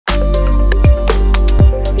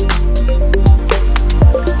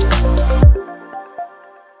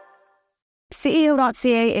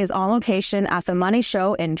CEO.CA is on location at the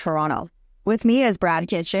MoneyShow in Toronto. With me is Brad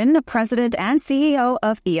Kitchen, President and CEO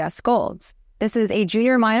of ESGold. This is a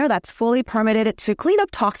junior miner that's fully permitted to clean up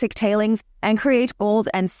toxic tailings and create gold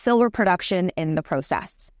and silver production in the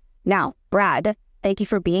process. Now, Brad, thank you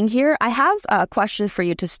for being here. I have a question for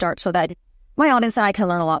you to start so that my audience and I can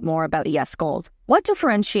learn a lot more about ESGold. What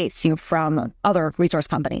differentiates you from other resource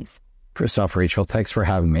companies? First off, Rachel, thanks for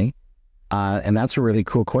having me. And that's a really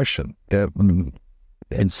cool question.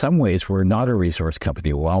 In some ways, we're not a resource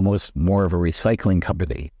company. We're almost more of a recycling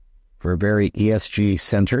company. We're very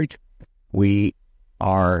ESG-centered. We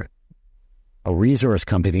are a resource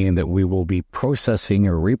company in that we will be processing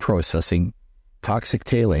or reprocessing toxic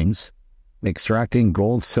tailings, extracting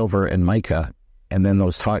gold, silver, and mica, and then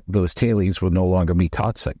those tailings will no longer be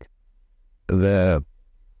toxic. The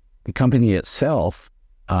company itself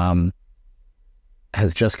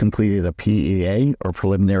has just completed a PEA, or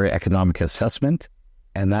preliminary economic assessment,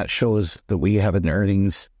 and that shows that we have an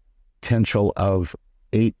earnings potential of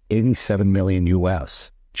 $87 million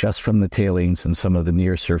US just from the tailings and some of the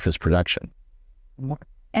near surface production.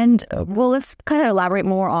 And let's kind of elaborate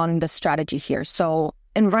more on the strategy here. So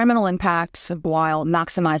environmental impact while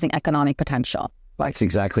maximizing economic potential. That's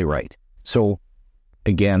exactly right. So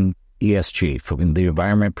again, ESG, from the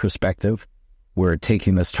environment perspective, we're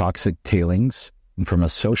taking this toxic tailings, and from a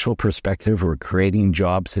social perspective, we're creating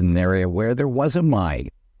jobs in an area where there was a mine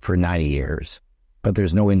for 90 years, but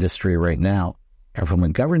there's no industry right now. And from a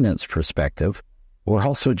governance perspective, we're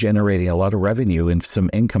also generating a lot of revenue and some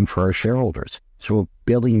income for our shareholders. So we're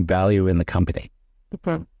building value in the company.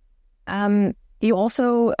 You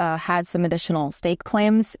also had some additional stake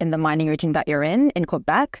claims in the mining region that you're in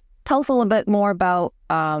Quebec. Tell us a little bit more about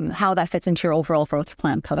how that fits into your overall growth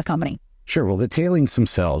plan for the company. Sure. Well, the tailings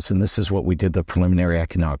themselves, and this is what we did the preliminary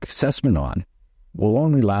economic assessment on, will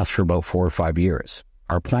only last for about 4 or 5 years.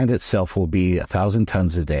 Our plant itself will be 1,000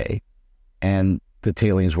 tons a day, and the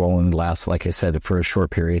tailings will only last, like I said, for a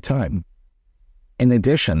short period of time. In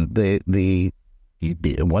addition, it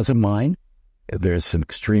was a mine. There's some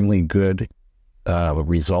extremely good drilling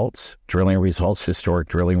results, historic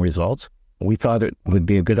drilling results. We thought it would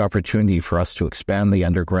be a good opportunity for us to expand the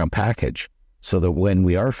underground package so that when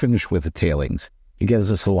we are finished with the tailings, it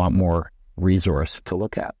gives us a lot more resource to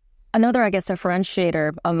look at. Another, I guess,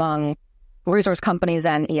 differentiator among resource companies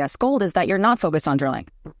and ESGold is that you're not focused on drilling.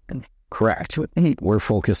 Correct. We're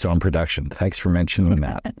focused on production. Thanks for mentioning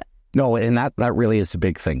that. No, and that really is the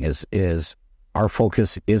big thing, is our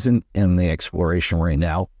focus isn't in the exploration right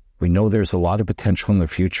now. We know there's a lot of potential in the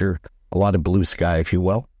future, a lot of blue sky, if you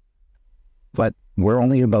will. But we're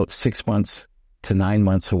only about 6 months to 9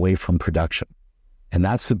 months away from production. And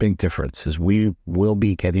that's the big difference, is we will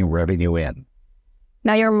be getting revenue in.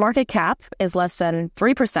 Now, your market cap is less than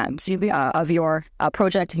 3% of your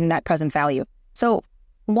project net present value. So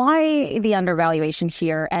why the undervaluation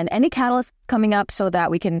here, and any catalysts coming up so that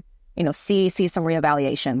we can, see some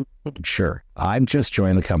reevaluation? Sure. I've just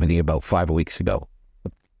joined the company about 5 weeks ago.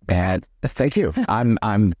 And thank you.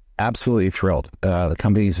 I'm absolutely thrilled. The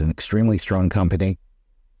company is an extremely strong company,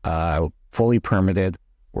 fully permitted.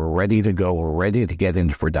 We're ready to go. We're ready to get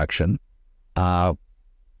into production.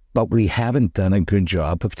 But we haven't done a good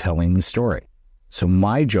job of telling the story. So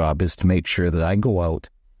my job is to make sure that I go out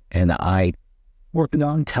and I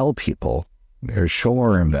tell people, or show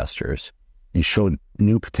our investors and show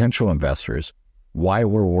new potential investors why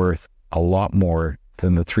we're worth a lot more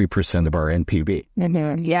than the 3% of our NPV.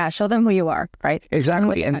 Mm-hmm. Yeah, show them who you are, right?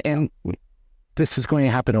 Exactly. And this is going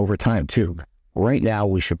to happen over time too. Right now,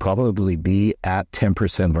 we should probably be at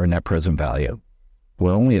 10% of our net present value.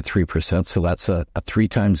 We're only at 3%, so that's a 3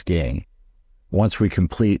 times gain. Once we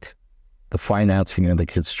complete the financing and the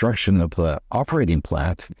construction of the operating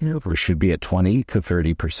plant, we should be at 20 to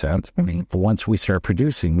 30%. But once we start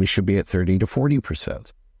producing, we should be at 30 to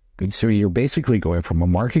 40%. So you're basically going from a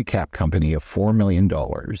market cap company of $4 million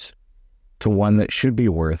to one that should be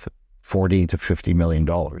worth $40 to $50 million.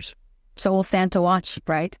 So we'll stand to watch,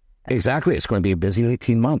 right? Exactly. It's going to be a busy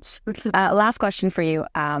 18 months. Last question for you.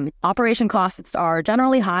 Operation costs are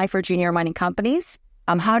generally high for junior mining companies.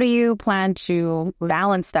 How do you plan to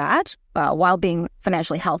balance that while being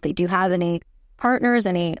financially healthy? Do you have any partners,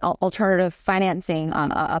 any alternative financing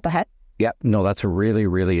up ahead? Yeah, no, that's a really,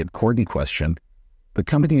 really important question. The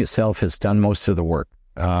company itself has done most of the work.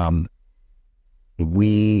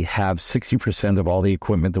 We have 60% of all the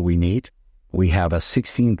equipment that we need. We have a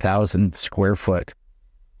 16,000 square foot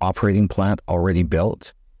operating plant already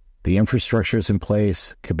built. The infrastructure is in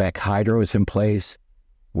place. Quebec Hydro is in place.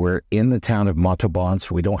 We're in the town of Montauban,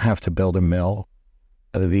 so we don't have to build a mill.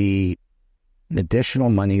 The additional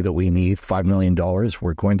money that we need, $5 million,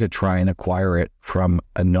 we're going to try and acquire it from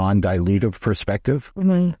a non-dilutive perspective.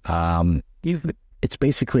 It's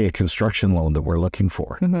basically a construction loan that we're looking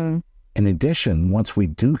for. In addition, once we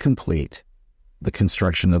do complete the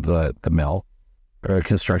construction of the mill or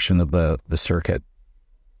construction of the circuit,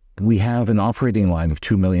 we have an operating line of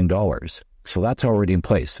 $2 million. So that's already in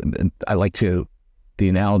place. And I like the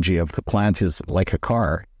analogy of the plant is like a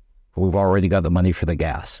car. We've already got the money for the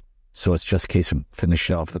gas. So it's just a case of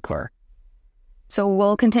finishing off the car. So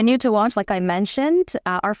we'll continue to watch, like I mentioned.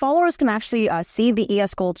 Our followers can actually see the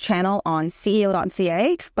ESGold channel on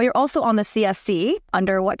CEO.CA, but you're also on the CSC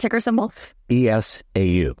under what ticker symbol?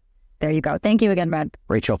 ESAU. There you go. Thank you again, Brad.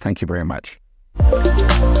 Rachel, thank you very much.